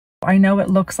I know it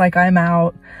looks like I'm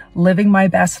out living my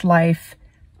best life.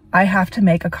 I have to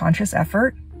make a conscious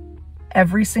effort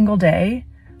every single day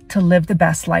to live the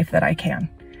best life that I can.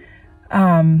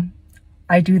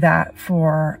 I do that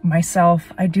for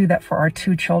myself. I do that for our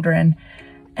 2 children.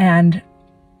 And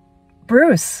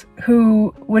Bruce,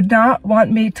 who would not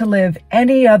want me to live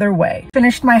any other way.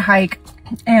 Finished my hike,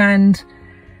 and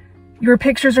your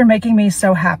pictures are making me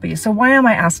so happy. So why am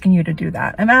I asking you to do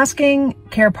that? I'm asking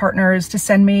care partners to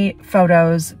send me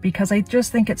photos because I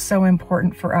just think it's so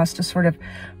important for us to sort of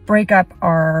break up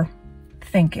our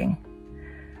thinking,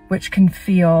 which can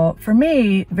feel, for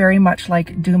me, very much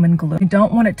like doom and gloom. I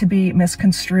don't want it to be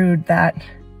misconstrued that,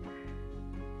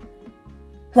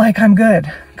 like, I'm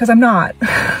good, because I'm not.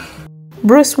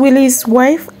 Bruce Willis'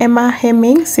 wife, Emma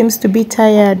Hemming, seems to be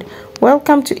tired.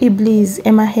 Welcome to Iblis.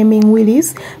 Emma Hemming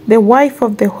Willis, the wife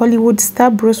of the Hollywood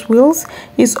star Bruce Willis,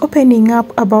 is opening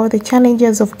up about the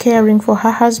challenges of caring for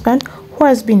her husband, who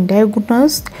has been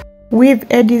diagnosed with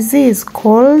a disease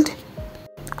called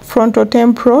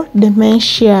frontotemporal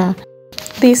dementia.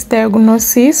 This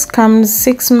diagnosis comes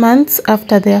 6 months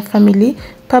after their family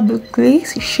publicly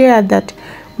shared that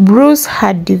Bruce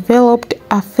had developed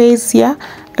aphasia,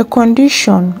 a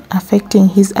condition affecting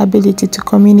his ability to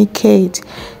communicate.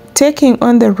 Taking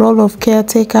on the role of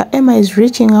caretaker, Emma is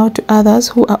reaching out to others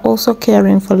who are also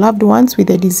caring for loved ones with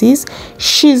the disease.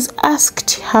 She's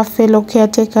asked her fellow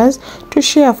caretakers to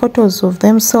share photos of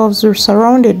themselves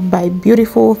surrounded by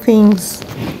beautiful things.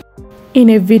 In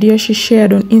a video she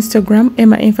shared on Instagram,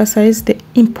 Emma emphasized the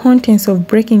importance of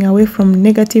breaking away from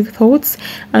negative thoughts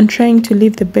and trying to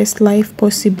live the best life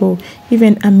possible,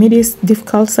 even amidst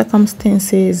difficult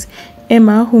circumstances.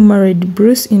 Emma, who married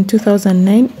Bruce in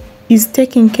 2009, is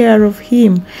taking care of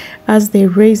him as they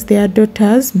raise their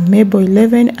daughters, Mabel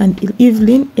 11 and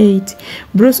Evelyn 8.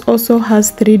 Bruce also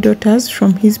has 3 daughters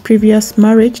from his previous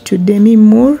marriage to Demi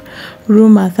Moore,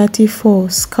 Ruma 34,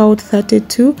 Scout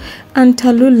 32, and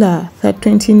Tallulah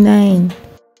 29.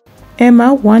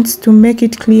 Emma wants to make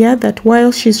it clear that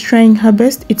while she's trying her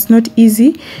best, it's not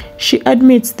easy. She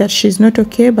admits that she's not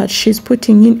okay, but she's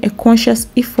putting in a conscious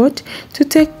effort to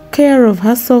take care of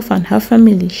herself and her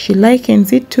family. She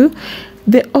likens it to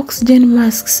the oxygen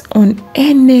masks on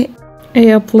any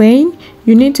airplane.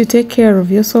 You need to take care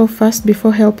of yourself first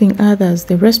before helping others.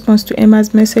 The response to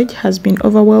Emma's message has been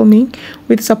overwhelming,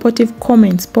 with supportive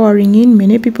comments pouring in.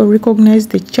 Many people recognize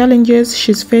the challenges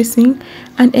she's facing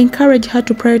and encourage her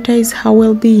to prioritize her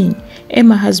well-being.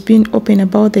 Emma has been open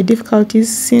about the difficulties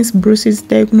since Bruce's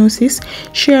diagnosis,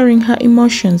 sharing her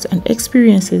emotions and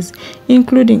experiences,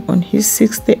 including on his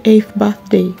 68th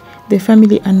birthday. The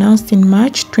family announced in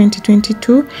March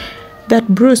 2022 that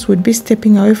Bruce would be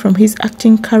stepping away from his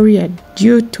acting career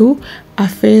due to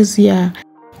aphasia.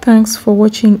 Thanks for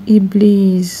watching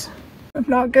Iblis. I'm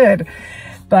not good,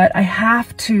 but I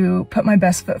have to put my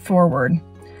best foot forward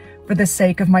for the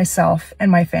sake of myself and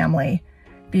my family,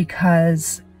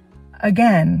 because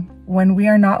again, when we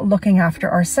are not looking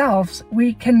after ourselves,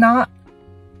 we cannot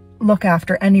look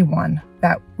after anyone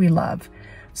that we love.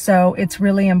 So it's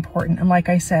really important. And like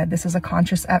I said, this is a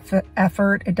conscious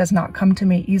effort. It does not come to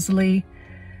me easily.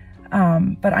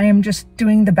 But I am just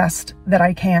doing the best that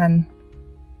I can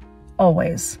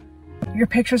always. Your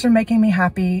pictures are making me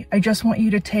happy. I just want you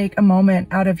to take a moment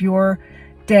out of your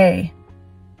day.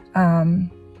 And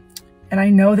I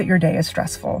know that your day is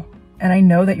stressful, and I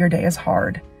know that your day is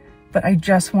hard, but I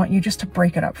just want you just to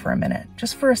break it up for a minute,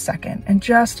 just for a second, and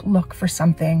just look for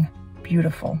something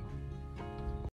beautiful.